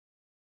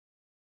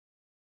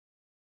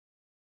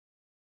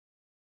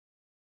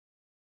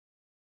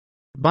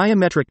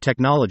Biometric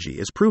technology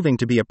is proving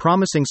to be a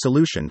promising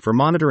solution for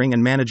monitoring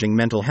and managing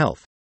mental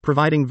health,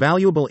 providing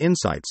valuable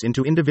insights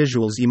into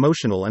individuals'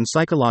 emotional and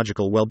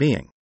psychological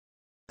well-being.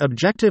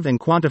 Objective and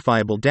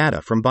quantifiable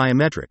data from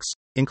biometrics,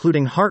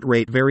 including heart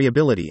rate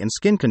variability and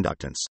skin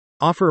conductance,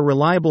 offer a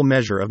reliable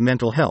measure of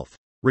mental health,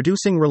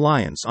 reducing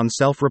reliance on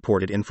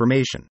self-reported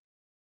information.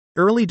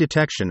 Early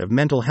detection of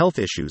mental health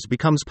issues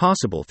becomes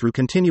possible through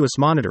continuous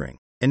monitoring,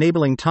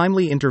 enabling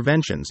timely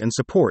interventions and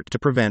support to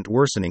prevent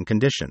worsening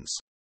conditions.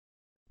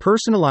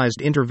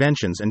 Personalized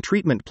interventions and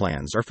treatment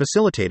plans are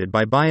facilitated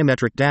by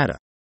biometric data,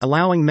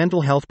 allowing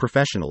mental health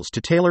professionals to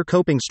tailor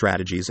coping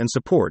strategies and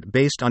support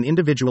based on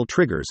individual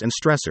triggers and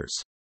stressors.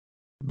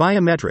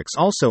 Biometrics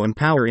also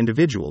empower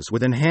individuals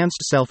with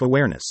enhanced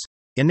self-awareness,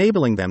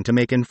 enabling them to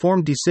make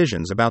informed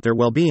decisions about their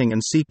well-being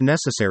and seek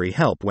necessary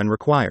help when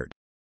required.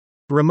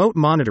 Remote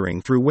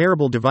monitoring through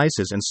wearable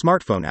devices and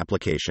smartphone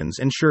applications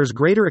ensures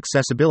greater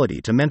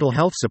accessibility to mental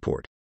health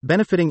support,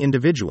 benefiting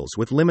individuals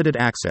with limited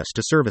access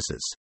to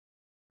services.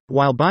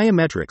 While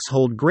biometrics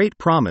hold great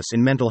promise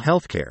in mental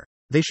health care,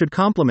 they should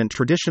complement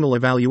traditional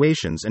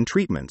evaluations and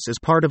treatments as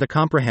part of a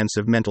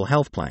comprehensive mental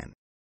health plan.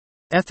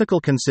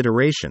 Ethical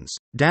considerations,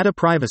 data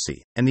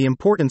privacy, and the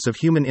importance of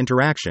human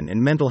interaction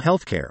in mental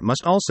health care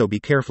must also be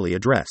carefully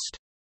addressed.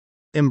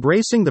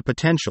 Embracing the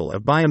potential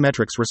of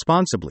biometrics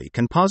responsibly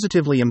can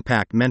positively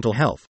impact mental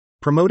health,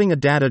 promoting a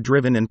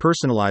data-driven and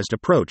personalized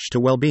approach to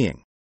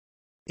well-being.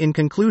 In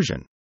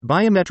conclusion,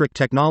 biometric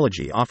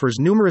technology offers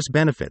numerous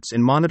benefits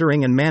in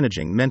monitoring and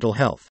managing mental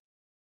health.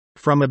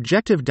 From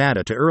objective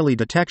data to early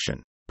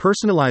detection,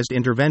 personalized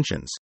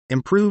interventions,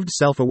 improved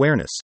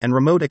self-awareness, and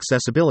remote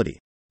accessibility,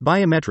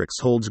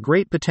 biometrics holds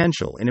great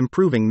potential in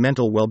improving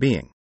mental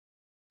well-being.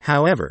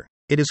 However,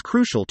 it is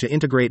crucial to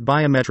integrate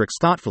biometrics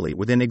thoughtfully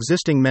within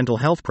existing mental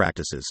health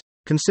practices,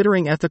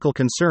 considering ethical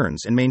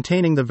concerns and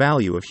maintaining the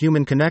value of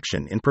human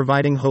connection in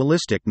providing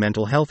holistic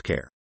mental health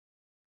care.